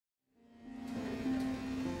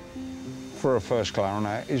For a first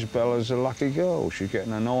clarinet, Isabella's a lucky girl. She's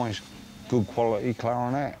getting a nice, good quality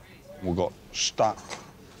clarinet. We've got stuck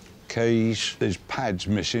keys, there's pads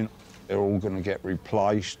missing. They're all going to get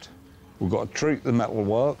replaced. We've got to treat the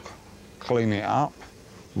metalwork, clean it up.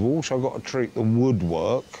 We've also got to treat the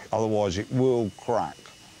woodwork, otherwise it will crack.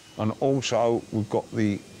 And also, we've got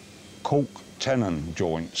the cork tenon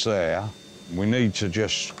joints there. We need to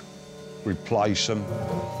just replace them.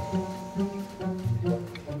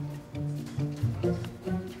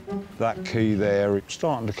 That key there, it's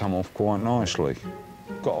starting to come off quite nicely.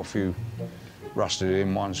 Got a few rusted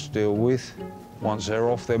in ones to deal with. Once they're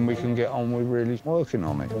off, then we can get on with really working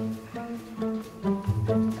on it.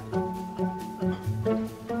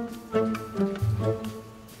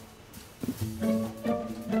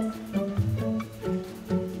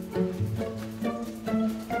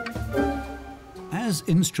 As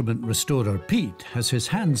instrument restorer Pete has his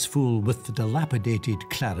hands full with the dilapidated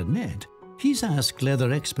clarinet, he's asked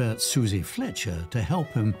leather expert Suzie Fletcher to help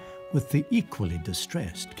him with the equally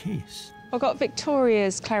distressed case. I've got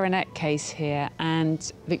Victoria's clarinet case here,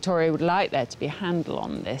 and Victoria would like there to be a handle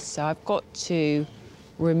on this, so I've got to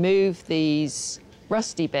remove these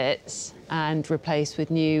rusty bits and replace with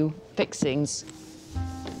new fixings.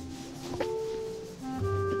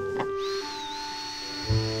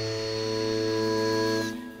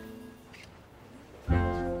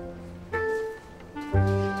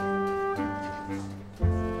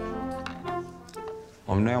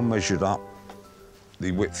 I've now measured up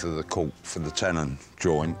the width of the cork for the tenon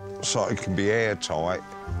joint so it can be airtight.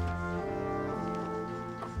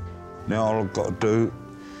 Now all I've got to do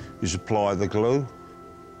is apply the glue.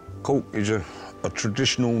 Cork is a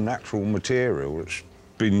traditional natural material that's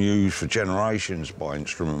been used for generations by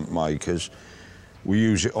instrument makers. We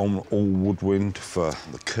use it on all woodwind for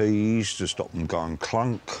the keys to stop them going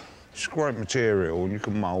clunk. It's a great material and you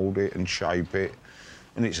can mould it and shape it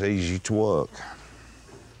and it's easy to work.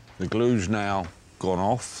 The glue's now gone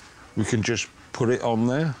off. We can just put it on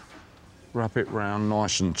there, wrap it round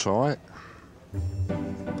nice and tight.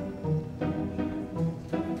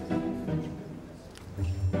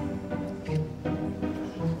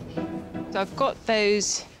 So I've got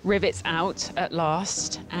those rivets out at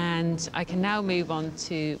last, and I can now move on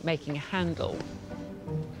to making a handle.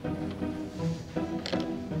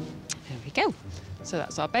 There we go. So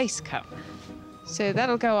that's our base cut. So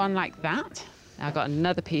that'll go on like that. Now I've got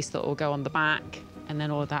another piece that will go on the back, and then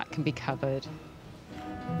all of that can be covered.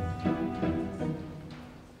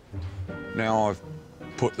 Now I've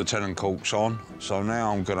put the tenon corks on, so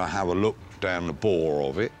now I'm going to have a look down the bore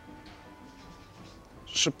of it.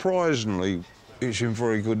 Surprisingly, it's in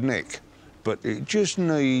very good nick, but it just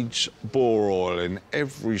needs bore oiling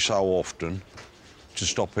every so often to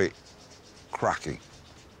stop it cracking.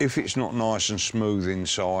 If it's not nice and smooth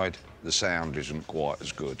inside, the sound isn't quite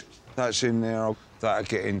as good. That's in there, that'll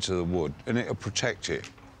get into the wood, and it'll protect it.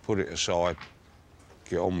 Put it aside,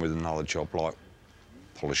 get on with another job like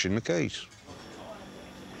polishing the keys.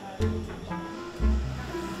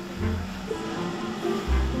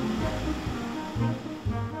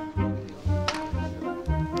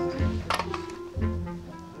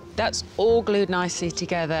 That's all glued nicely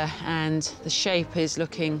together, and the shape is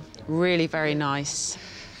looking really very nice.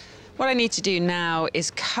 What I need to do now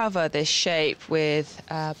is cover this shape with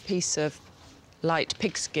a piece of light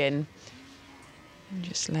pigskin. And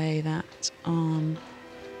just lay that on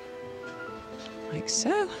like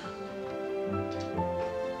so.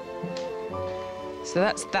 So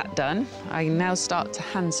that's that done. I can now start to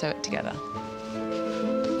hand sew it together.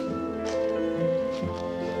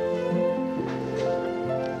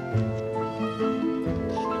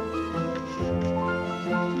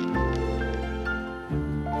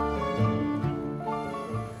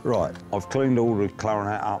 Right, I've cleaned all the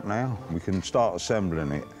clarinet up now. We can start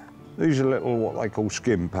assembling it. These are little, what they call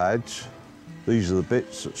skin pads. These are the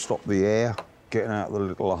bits that stop the air getting out of the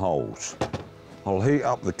little holes. I'll heat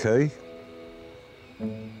up the key.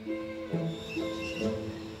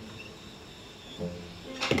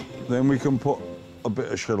 Then we can put a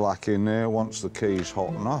bit of shellac in there once the key is hot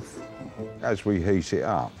enough. As we heat it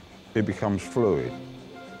up, it becomes fluid.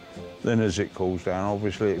 Then as it cools down,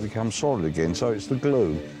 obviously it becomes solid again, so it's the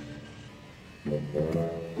glue. We've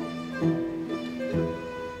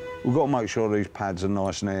got to make sure these pads are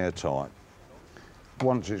nice and airtight.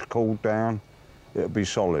 Once it's cooled down, it'll be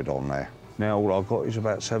solid on there. Now all I've got is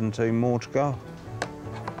about 17 more to go.